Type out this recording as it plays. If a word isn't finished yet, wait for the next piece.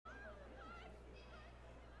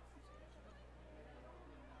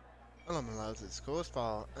Hello my loves, it's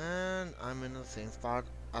Ghostball, and I'm in the same spot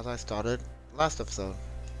as I started last episode.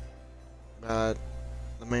 But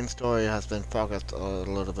the main story has been focused a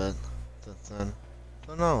little bit since then.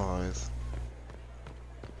 So no worries.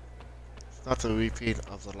 It's not a repeat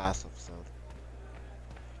of the last episode.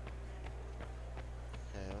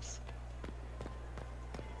 Chaos.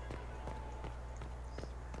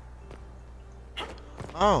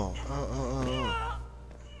 Oh.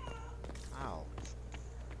 Ow.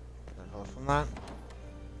 Did I go from that?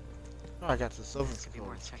 Oh, I got the silver This could be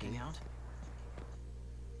worth checking out.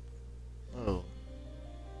 Oh.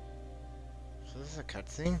 So this is a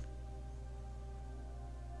cutscene?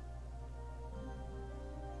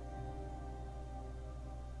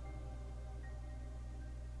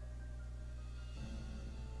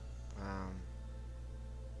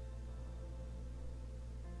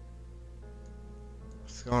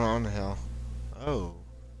 What's going on here? Oh.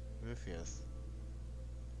 Rufus.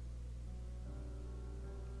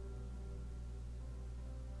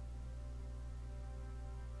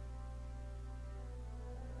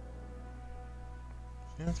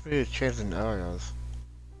 Seems to be changing areas.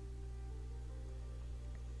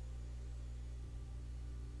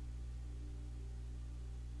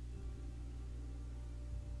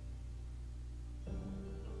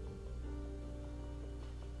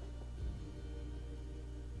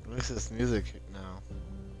 At least it's music now.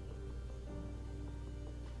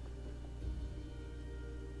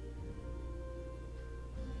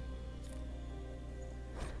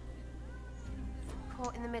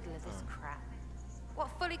 Caught in the middle of this crap. What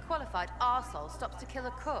fully qualified arsehole stops to kill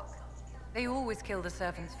a cook? They always kill the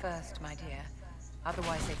servants first, my dear.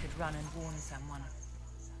 Otherwise they could run and warn someone.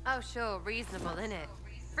 Oh sure, reasonable, innit?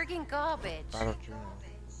 Friggin' garbage. Battle Journal.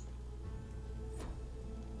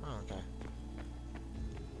 Oh, okay.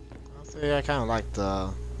 I'll say I kind of like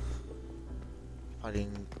the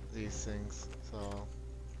fighting these things, so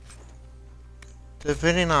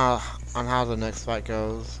depending on how the next fight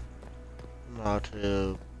goes, I'm going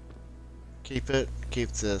to keep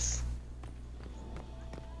this.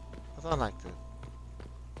 I liked it.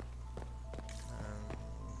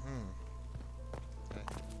 Okay.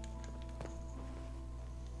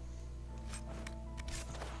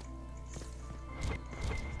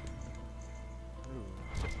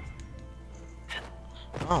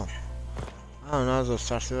 Oh. I don't know, just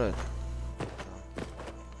start through it.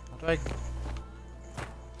 How do I get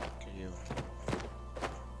you?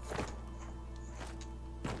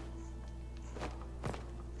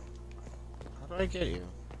 How do I get you?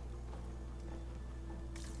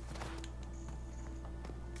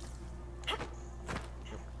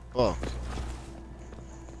 Book.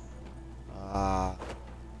 I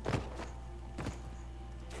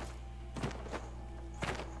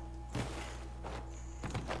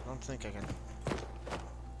don't think I can.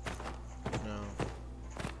 No.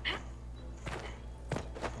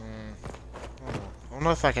 I don't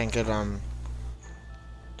know if I can get on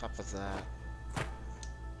top of that.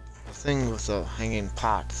 The thing with the hanging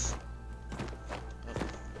pots.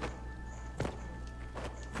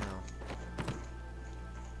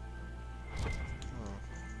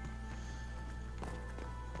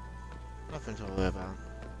 Nothing to worry about.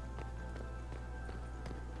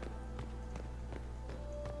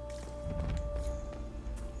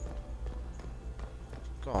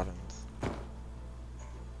 Gardens.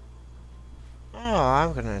 Oh,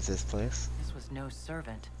 I'm gonna enter this place. This was no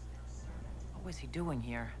servant. What was he doing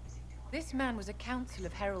here? This man was a council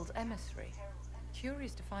of Herald's emissary.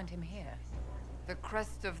 Curious to find him here. The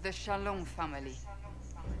crest of the Chalon family.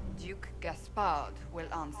 Duke Gaspard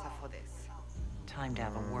will answer for this. Time to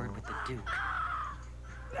have a word with the Duke.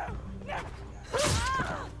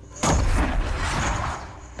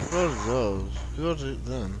 What are those? Who are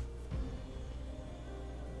them?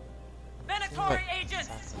 Venatory agent!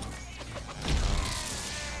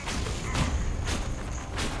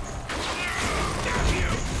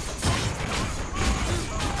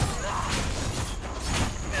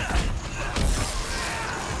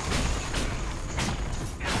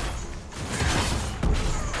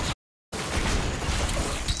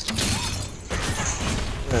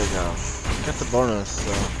 There you go. Got the bonus,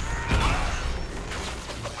 so.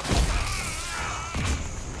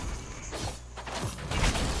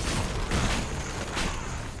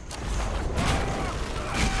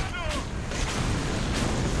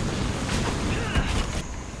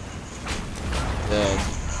 Dead.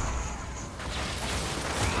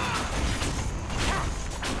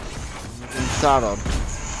 Saddled.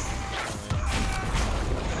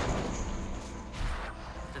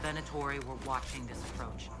 The Venatori were watching this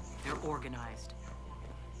approach. They're organized.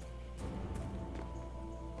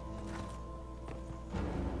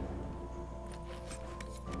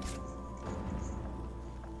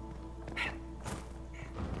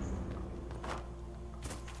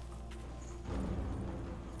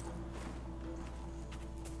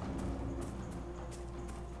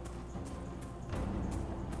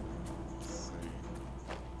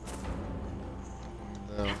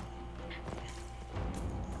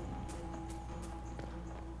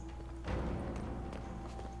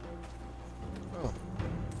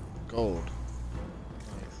 gold.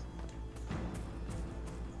 Nice.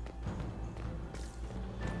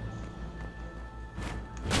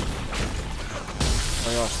 I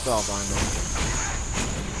got spellbinding.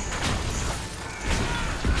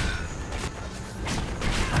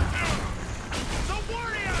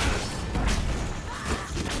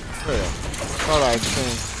 Oh yeah. Thought I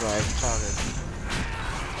changed right target.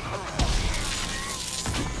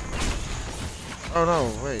 Oh no,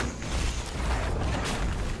 wait.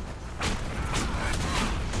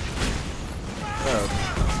 Oh.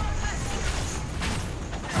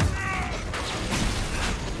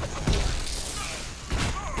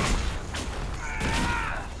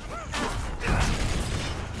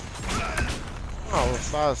 Oh, with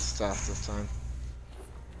fire staff this time.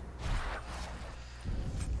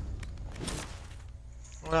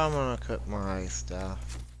 Well, I'm gonna cook my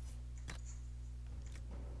staff.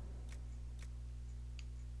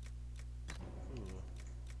 Ooh.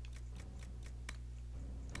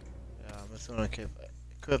 Yeah, I'm just gonna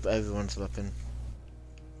equip everyone's weapon.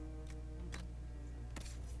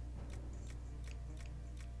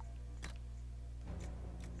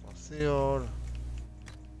 Sealed.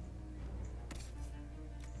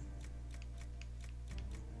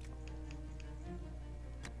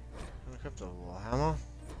 Can I equip the warhammer?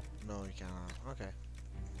 No, you cannot. Okay.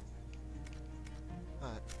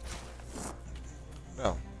 Alright.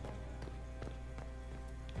 Well.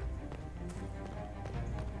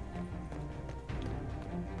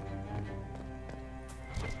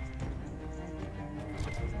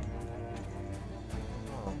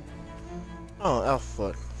 Oh. Oh, elf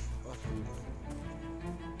foot. Elf food.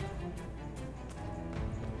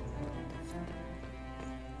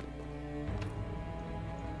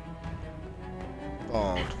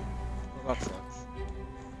 Bald. Well, that sucks.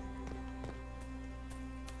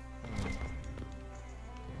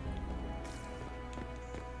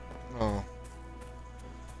 Oh.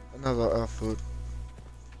 Another elf food.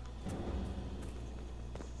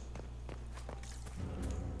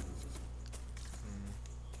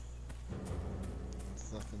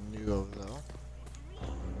 There's nothing new over there.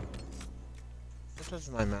 What does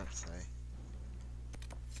my map say?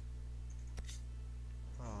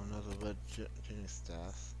 Oh, another red genie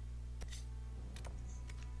staff.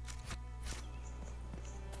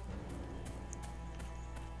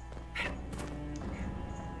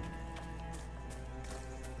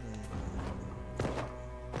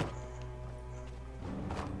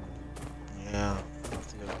 Yeah, I have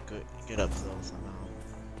to get up there somehow.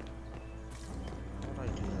 How would I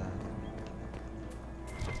do that?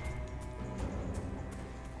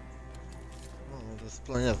 Oh, there's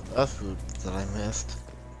plenty of earth food that I missed.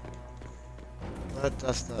 But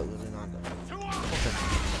that's not really not okay. I want to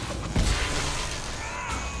attack.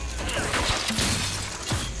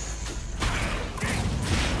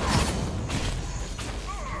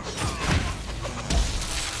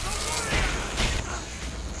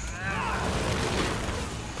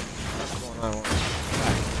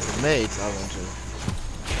 The maids I want to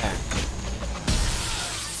attack.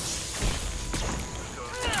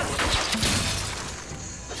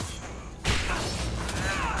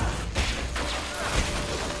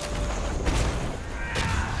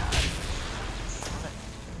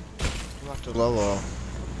 You have to lower.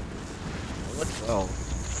 What? Oh.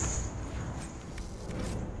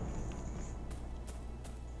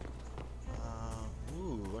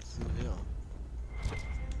 Ooh, what's through here?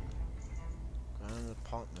 Grand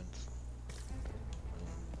apartments.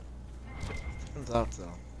 What's out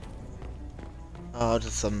though? Oh,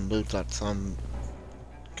 just some loot that some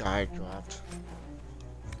guy dropped.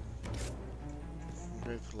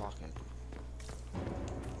 Engraved locket.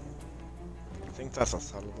 I think that's a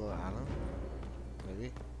sellable item.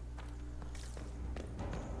 Maybe.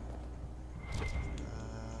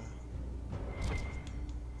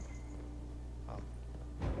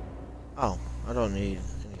 Oh, I don't need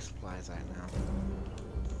any supplies right now.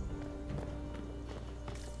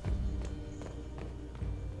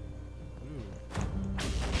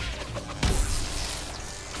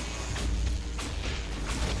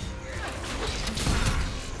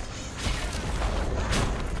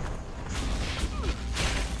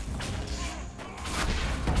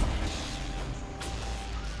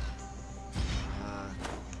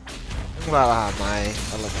 I'm glad I have my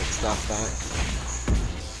electric stuff back.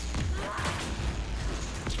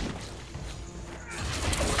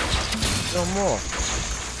 No more.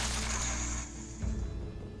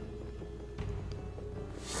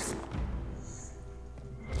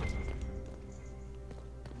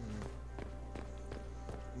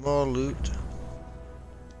 More loot.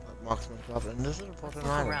 Marksman club, and this is important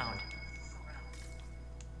item. Around.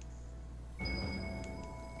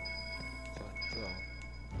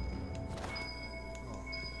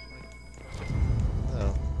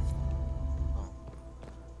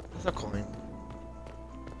 What's a coin?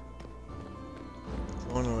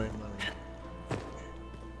 Throwing away money.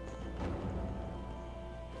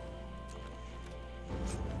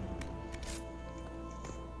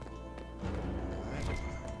 Alright.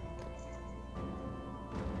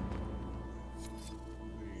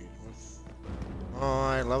 Wait, what's... Oh,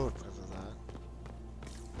 I love it because of that.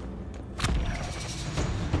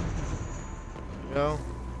 There we go.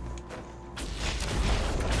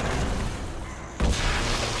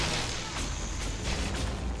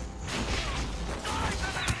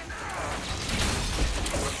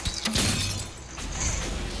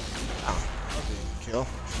 Kill.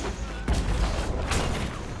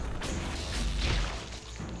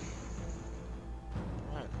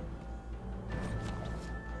 Right.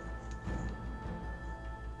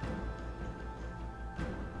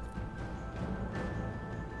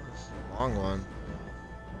 That's a long one.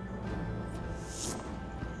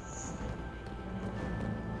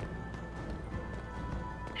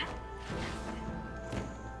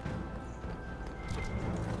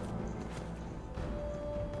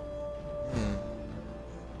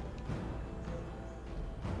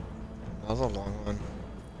 That was a long one.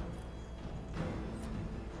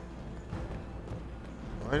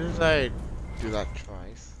 Why did I do that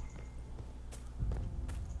twice?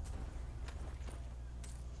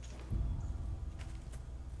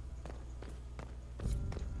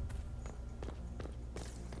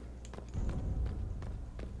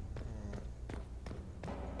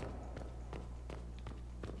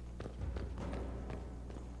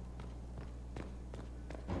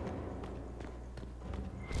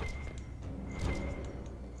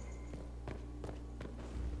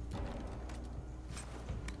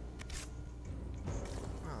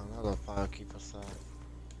 Another firekeeper set.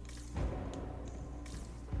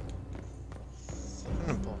 Something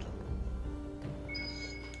important.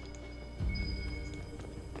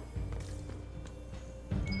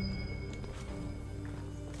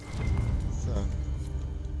 So,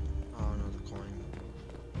 oh, another coin.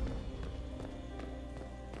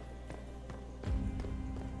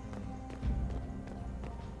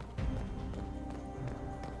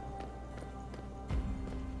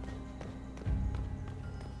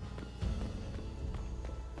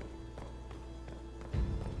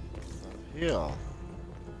 Here.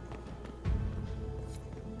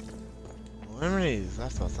 Enemies,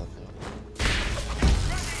 that's what's up here.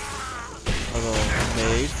 Hello,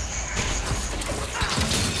 maids.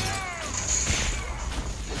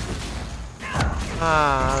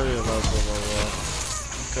 Ah, I really love blah.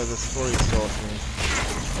 Because the story stalks me.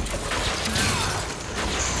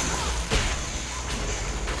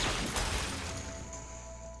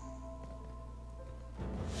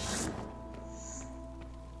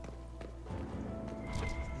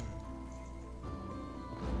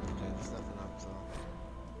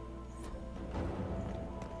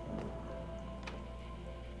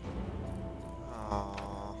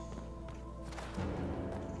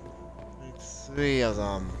 Three of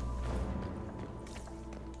them.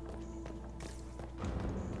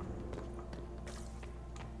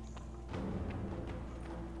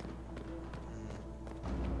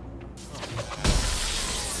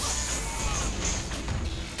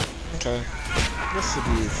 Okay. This should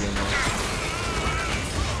be easy enough.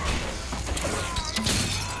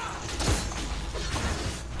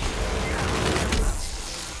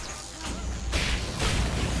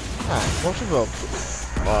 Ah, multiple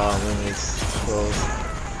enemies close.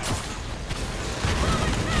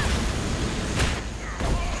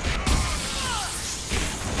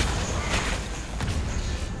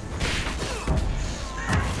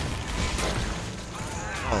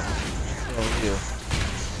 Oh, over here.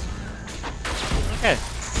 Okay.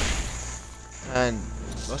 And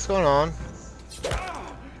what's going on?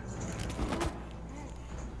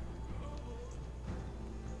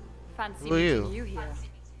 Fancy Who are you? meeting you here.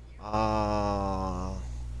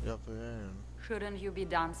 Yep, yeah. Shouldn't you be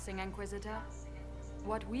dancing, Inquisitor?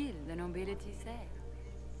 What will the nobility say?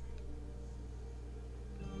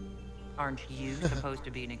 Aren't you supposed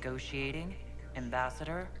to be negotiating,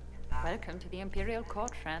 Ambassador? Welcome to the Imperial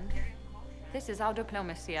Court, friend. This is our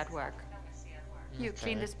diplomacy at work. You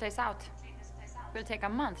clean this place out. Will take a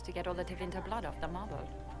month to get all the Tevinter blood off the marble.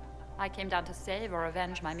 I came down to save or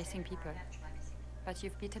avenge my missing people. But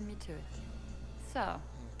you've beaten me to it. So,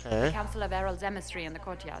 the Okay. Council of Herald's emissary in the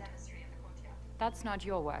courtyard. That's not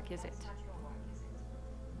your work, is it?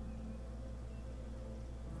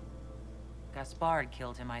 Gaspard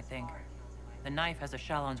killed him, I think. The knife has a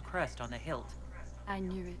Shalon's crest on the hilt. I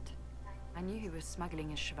knew it. I knew he was smuggling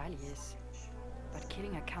his chevaliers. But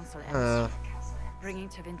killing a council emissary, bringing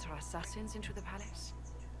Tevinter assassins into the palace?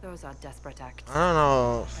 Those are desperate acts. I don't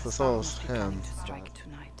know if The this Tsar was must be him. planning to strike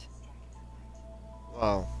tonight.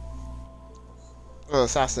 Well, the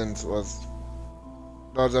assassins was.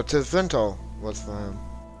 No, the Tisvinto was for him.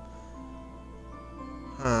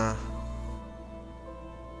 Huh.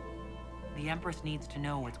 The Empress needs to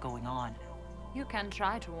know what's going on. You can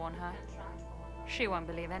try to warn her. She won't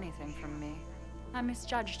believe anything from me. I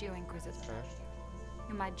misjudged you, Inquisitor. Okay.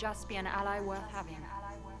 You might just be an ally worth having.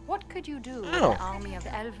 What could you do with Oh. an army of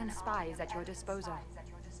elven spies at your disposal?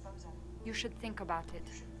 You should think about it.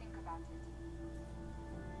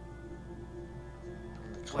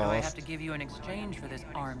 What do I have to give you in exchange for this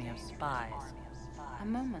army of spies? A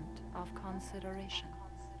moment of consideration.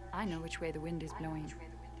 I know which way the wind is blowing.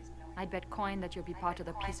 I'd bet coin that you'll be part of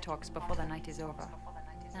the peace talks before the night is over.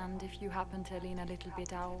 And if you happen to lean a little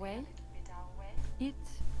bit our way, it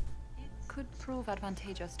could prove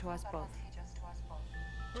advantageous to us both. Just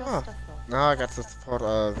Oh, a thought. now I got to support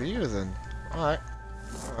you then. Alright.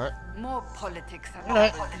 Alright. More politics and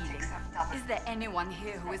Alright. double dealing. Is there anyone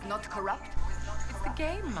here who is not corrupt? It's the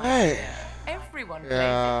game, my Hey. dear. Everyone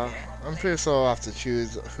Yeah, plays it here. I'm pretty sure I'll have to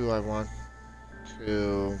choose who I want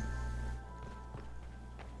to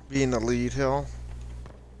be in the lead hill.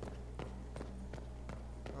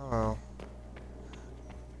 Oh well.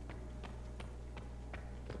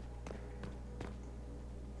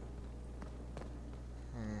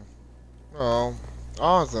 Well,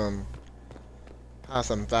 all of them have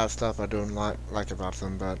some bad stuff I don't like about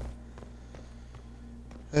them, but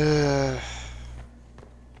I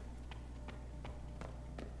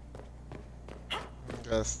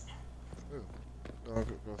guess don't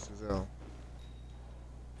go through there.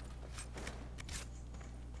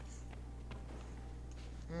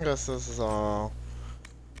 I guess this is all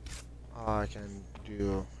I can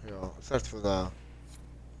do here, except for the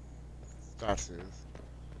statues.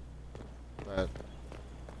 But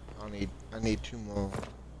I need 2 more.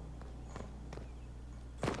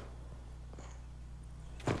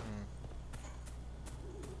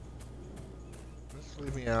 Just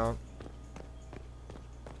leave me out.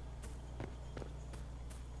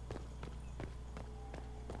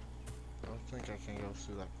 I don't think I can go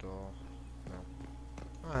through that door.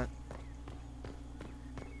 No. Alright.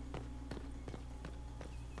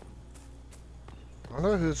 I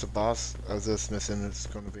wonder who's the boss of this mission is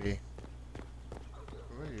going to be.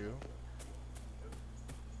 Who are you?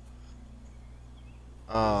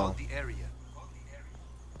 Oh, The area.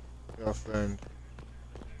 your friend.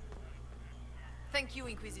 Thank you,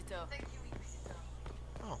 Inquisitor.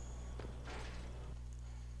 Oh.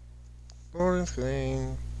 Loading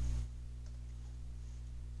screen.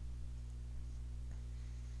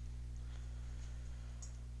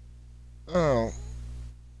 Oh.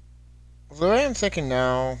 The way I'm thinking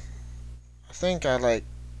now, I think I like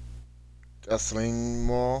a sling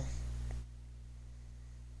more.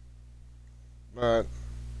 But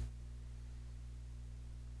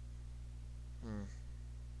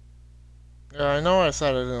yeah, I know I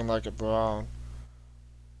said I didn't like it brown.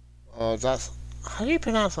 Oh, that's how do you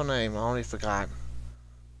pronounce her name? I only forgot.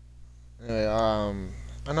 Anyway,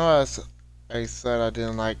 I know I said I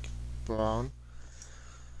didn't like brown,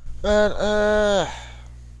 but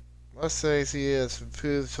let's say she is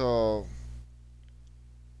so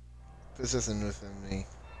this isn't within me,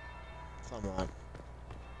 somewhat.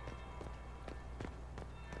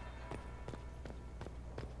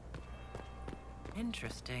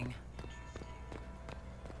 Interesting.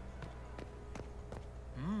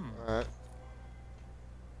 Alright.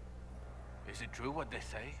 Is it true what they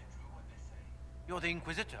say? You're the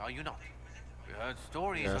Inquisitor, are you not? We heard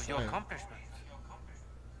stories Yes, of your I am. accomplishments.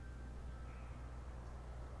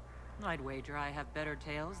 I'd wager I have better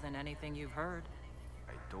tales than anything you've heard.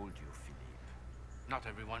 I told you, Philippe. Not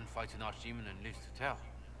everyone fights an archdemon and lives to tell.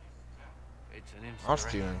 It's an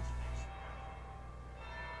inspiration. Archdemon.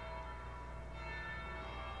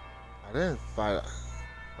 I didn't fight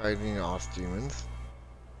any archdemons.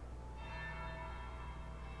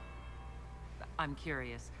 I'm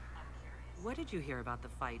curious. What did you hear about the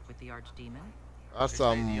fight with the Archdemon? That's They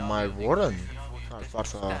say the my army of the warden. Inquisition I forces fought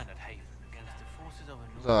stand at Haven against the forces of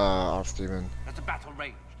a the archdemon. As the battle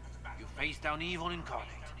raged, you faced down evil incarnate.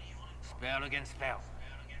 Spell against spell.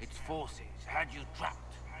 Its forces had you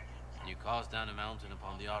trapped. You cast down a mountain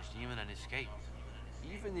upon the archdemon and escaped.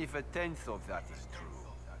 Even if a tenth of that is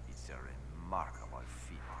true, it's a remarkable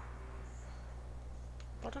feat.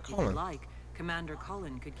 What a If you'd Colin. like, Commander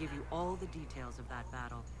Cullen could give you all the details of that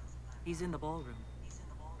battle. He's in the ballroom.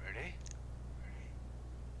 Really?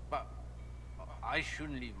 But I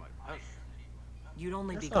shouldn't leave my post. You'd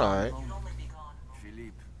only be That's gone alright. a moment.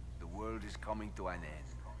 Philippe, the world is coming to an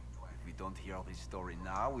end. If we don't hear this story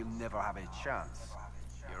now, we'll never have a chance.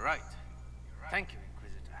 You're right. Thank you,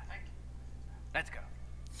 Inquisitor. Let's go.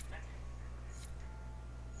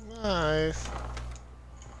 Nice.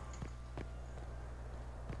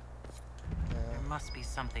 There must be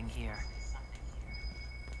something here.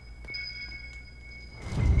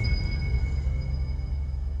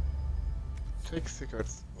 Take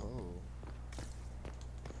secrets. Oh.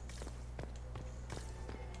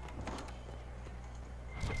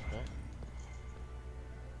 Okay.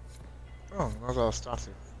 Oh, another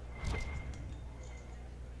statue.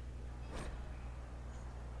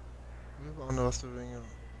 Move on to us doing it.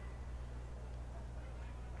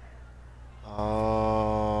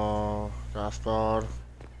 Oh, Gaspard.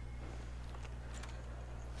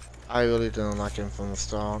 I really didn't like him from the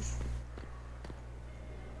start.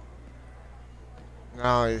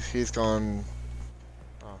 Now he's gone.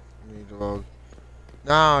 Oh, need to log.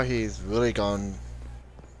 Now he's really gone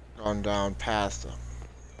down past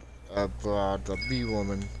the bee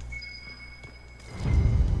woman.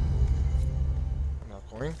 Not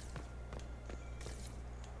going.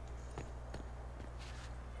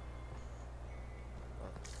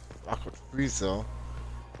 I could freeze though.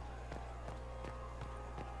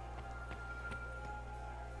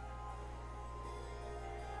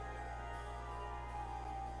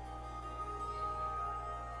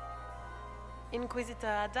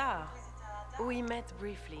 Inquisitor Adar. We met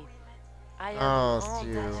briefly. I am Oh,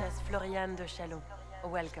 you. Duchess Floriane de Chalon.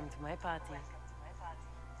 Welcome to my party.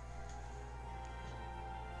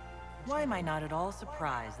 Why am I not at all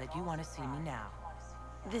surprised that you want to see me now?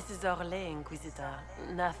 This is Orlais, Inquisitor.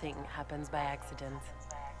 Nothing happens by accident.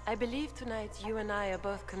 I believe tonight you and I are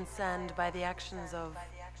both concerned by the actions of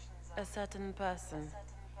a certain person.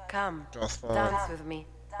 Come, Gaspard. dance with me.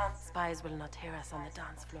 Spies will not hear us on the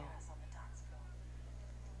dance floor.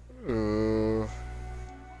 Ooh.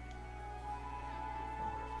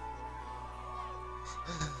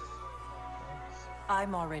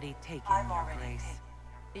 I'm already taking your place.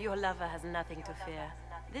 Your lover has nothing to fear.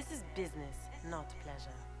 This is business, not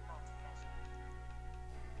pleasure.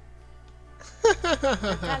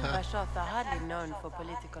 The Tal-Bashoth are hardly known for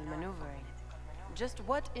political maneuvering. Just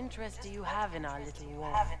what interest do you have in our little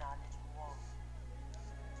war?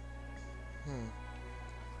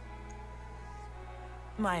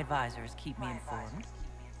 My advisors keep me informed.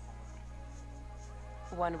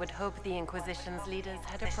 One would hope the Inquisition's leaders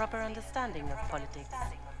had a proper understanding of politics.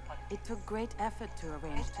 It took great effort to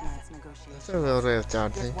arrange tonight's negotiations. That's a real way of Yet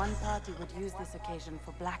dancing. one party would use this occasion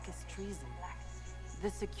for blackest treason. The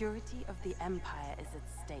security of the Empire is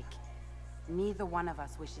at stake. Neither one of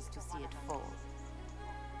us wishes to see it fall.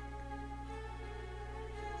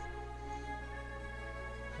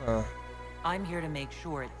 I'm here to make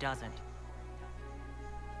sure it doesn't.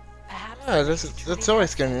 Perhaps Yeah, it this is is, truly it's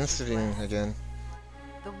always getting necessary interesting to us. again.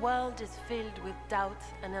 The world is filled with doubt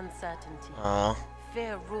and uncertainty. Aw.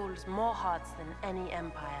 Fear rules more hearts than any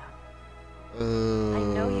empire. Ooh. I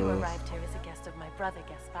know you arrived here as a guest of my brother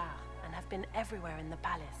Gaspard, and have been everywhere in the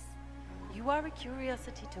palace. You are a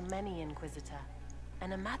curiosity to many, Inquisitor,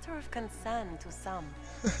 and a matter of concern to some.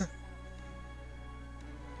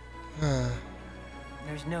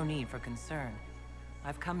 There's no need for concern.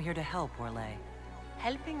 I've come here to help, Orlais.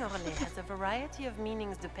 Helping Orlais has a variety of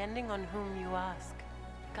meanings depending on whom you ask.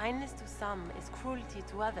 Kindness to some is cruelty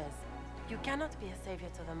to others. You cannot be a savior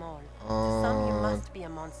to them all. To some you must be a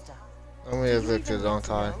monster. I'm Do you evicted, even don't need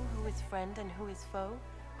to I? know who is friend and who is foe?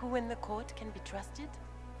 Who in the court can be trusted?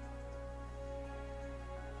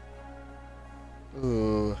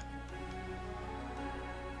 Ooh.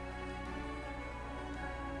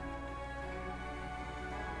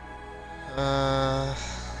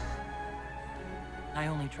 I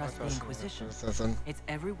only trust the Inquisition. Nothing. It's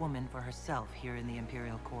every woman for herself here in the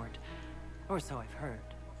Imperial Court. Or so I've heard.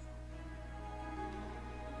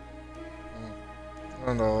 I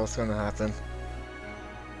don't know what's gonna happen.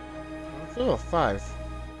 Oh, 5.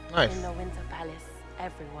 Nice. In the Winter Palace,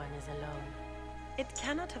 everyone is alone. It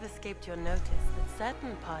cannot have escaped your notice that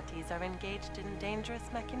certain parties are engaged in dangerous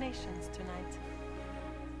machinations tonight.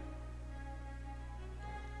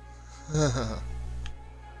 I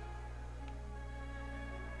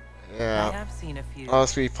Yeah, have seen a few. all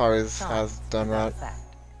 3 parties signs has to done that.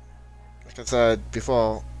 effect. Like I said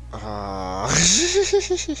before,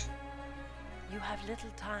 You have little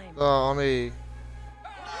time. the only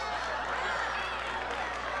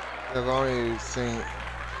thing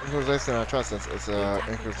Inquisition I trust is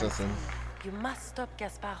Exactly, Inquisition. Constantine. You must stop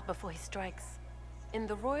Gaspard before he strikes. In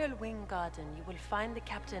the Royal Wing Garden, you will find the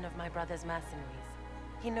captain of my brother's mercenaries.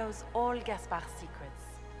 He knows all Gaspard's secrets.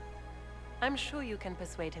 I'm sure you can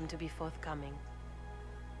persuade him to be forthcoming.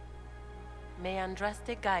 May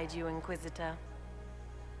Andraste guide you, Inquisitor.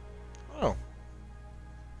 Oh.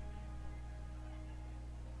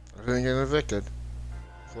 I didn't get evicted.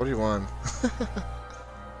 41.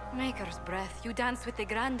 Maker's breath. You danced with the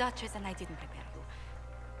Grand Duchess and I didn't prepare you.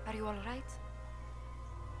 Are you all right?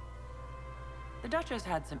 The Duchess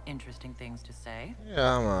had some interesting things to say.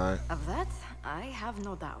 Yeah, I'm alright. Of that, I have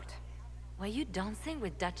no doubt. Were you dancing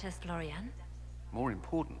with Duchess Florian? More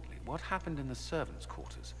importantly, what happened in the servants'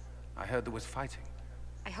 quarters? I heard there was fighting.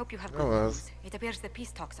 I hope you have There good was. news. It appears the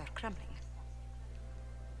peace talks are crumbling.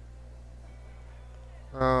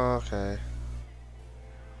 Okay.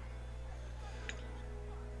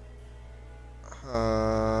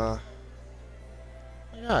 My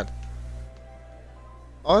God.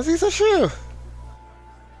 Oh, these are true.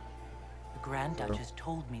 The Grand Duchess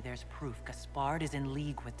told me there's proof Gaspard is in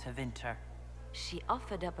league with Tevinter. She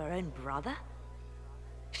offered up her own brother?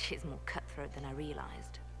 She's more cutthroat than I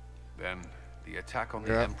realized. Then, the attack on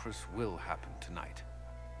the Empress will happen tonight.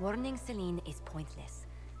 Warning Celine is pointless.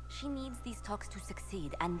 She needs these talks to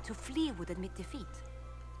succeed, and to flee would admit defeat.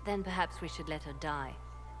 Then perhaps we should let her die.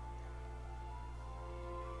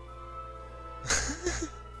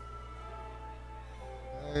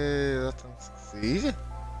 Hey, that doesn't succeed.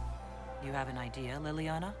 You have an idea,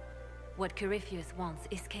 Liliana? What Corypheus wants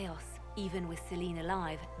is chaos. Even with Celine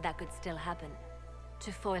alive, that could still happen.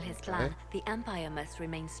 To foil his plan, the Empire must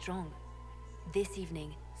remain strong. This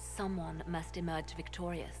evening, someone must emerge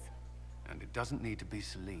victorious. And it doesn't need to be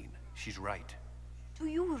Celine. She's right. Do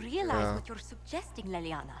you realize what you're suggesting,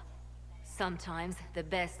 Liliana? Sometimes the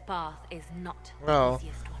best path is not the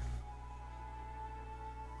easiest one.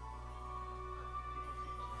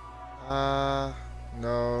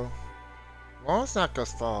 No. Well, it's not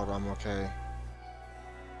Gaspard, I'm okay.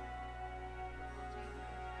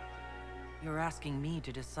 You're asking me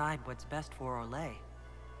to decide what's best for Orlais.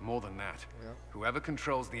 More than that, whoever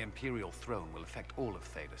controls the Imperial throne will affect all of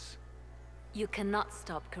Thedas. You cannot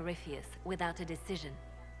stop Corypheus without a decision.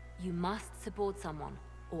 You must support someone,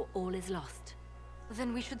 or all is lost.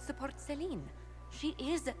 Then we should support Celine. She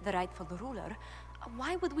is the rightful ruler.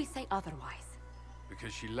 Why would we say otherwise?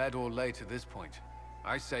 Because she led Orlais to this point.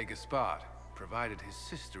 I say Gaspard, provided his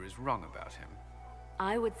sister is wrong about him.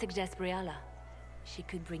 I would suggest Briella. She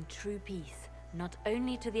could bring true peace, not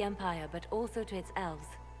only to the Empire, but also to its elves.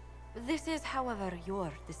 This is, however,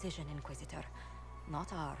 your decision, Inquisitor,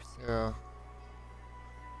 not ours. Yeah.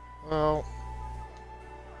 Well,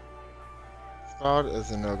 Gaspard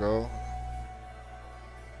is a no-go.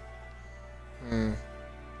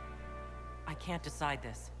 I can't decide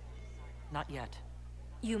this. Not yet.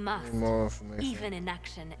 You must. More information. Even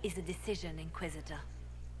inaction is a decision, Inquisitor.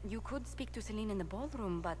 You could speak to Celine in the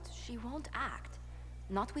ballroom, but she won't act.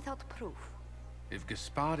 Not without proof. If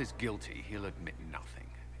Gaspard is guilty, he'll admit nothing.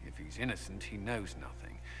 If he's innocent, he knows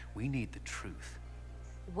nothing. We need the truth.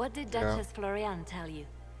 What did Duchess Florian tell you?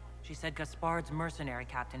 She said Gaspard's mercenary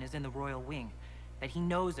captain is in the royal wing, that he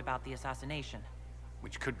knows about the assassination.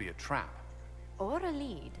 Which could be a trap. Or a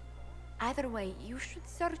lead. Either way, you should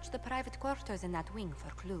search the private quarters in that wing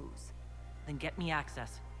for clues. Then get me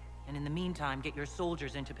access. And in the meantime, get your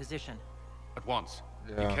soldiers into position. At once.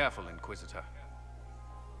 Be careful, Inquisitor.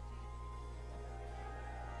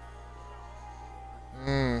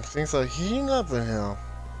 Things are heating up in here.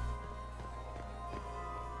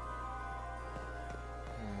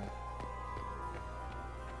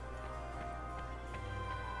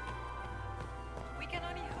 We can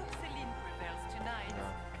only hope Celine prevails tonight.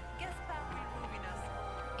 Gaspard will ruin us.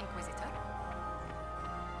 Inquisitor?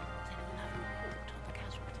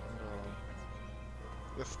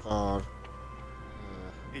 Gaspard.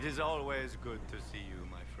 It is always good to see you,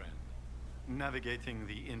 my friend. Navigating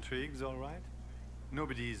the intrigues, all right?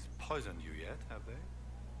 Nobody's poisoned you yet, have they?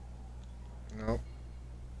 Nope.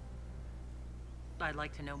 I'd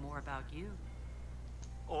like to know more about you.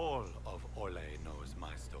 All of Orlais knows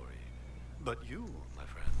my story. But you, my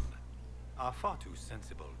friend, are far too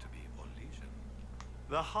sensible to be Orlesian.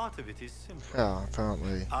 The heart of it is simple. Yeah,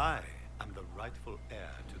 apparently. I am the rightful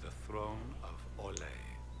heir to the throne of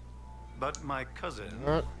Orlais. But my cousin...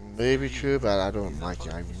 That may be true, but I don't like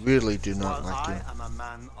you. I really do not like you. I am a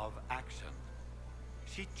man of action.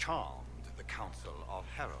 She charmed the Council of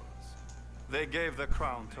Heralds. They gave the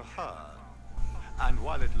crown to her. And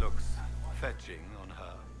while it looks fetching on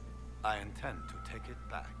her, I intend to take it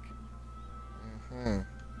back.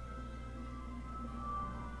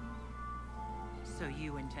 So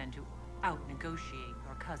you intend to out-negotiate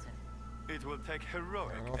your cousin? It will take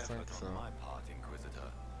heroic I don't effort think so. on my part,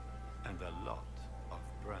 Inquisitor. And a lot of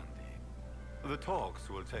brandy. The talks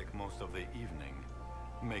will take most of the evening.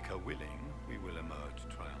 Make her willing, we will emerge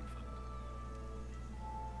triumphant.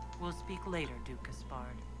 We'll speak later, Duke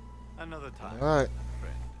Gaspard. Another time, Alright.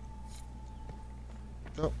 friend.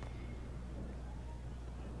 Oh.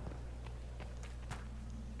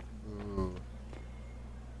 Ooh.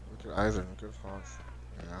 Look at Eisen, good fox.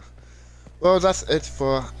 Yeah. Well, that's it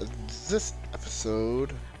for this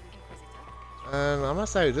episode. And I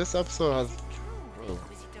must say, this episode has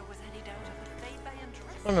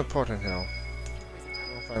an important hill.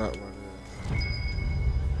 I'll find out what it is.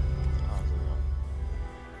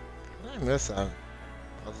 Oh, I miss that.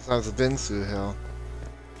 Besides the Binsu hill.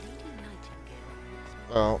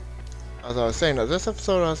 Well, as I was saying, this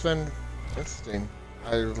episode has been interesting.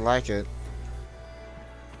 I like it.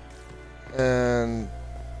 And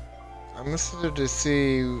I'm interested to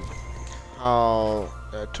see how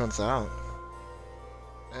it turns out.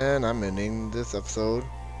 And I'm ending this episode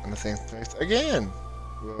in the same place again.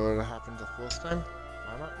 Will it happen the first time?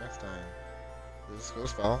 Why not next time? This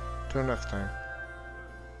goes well. Till next time.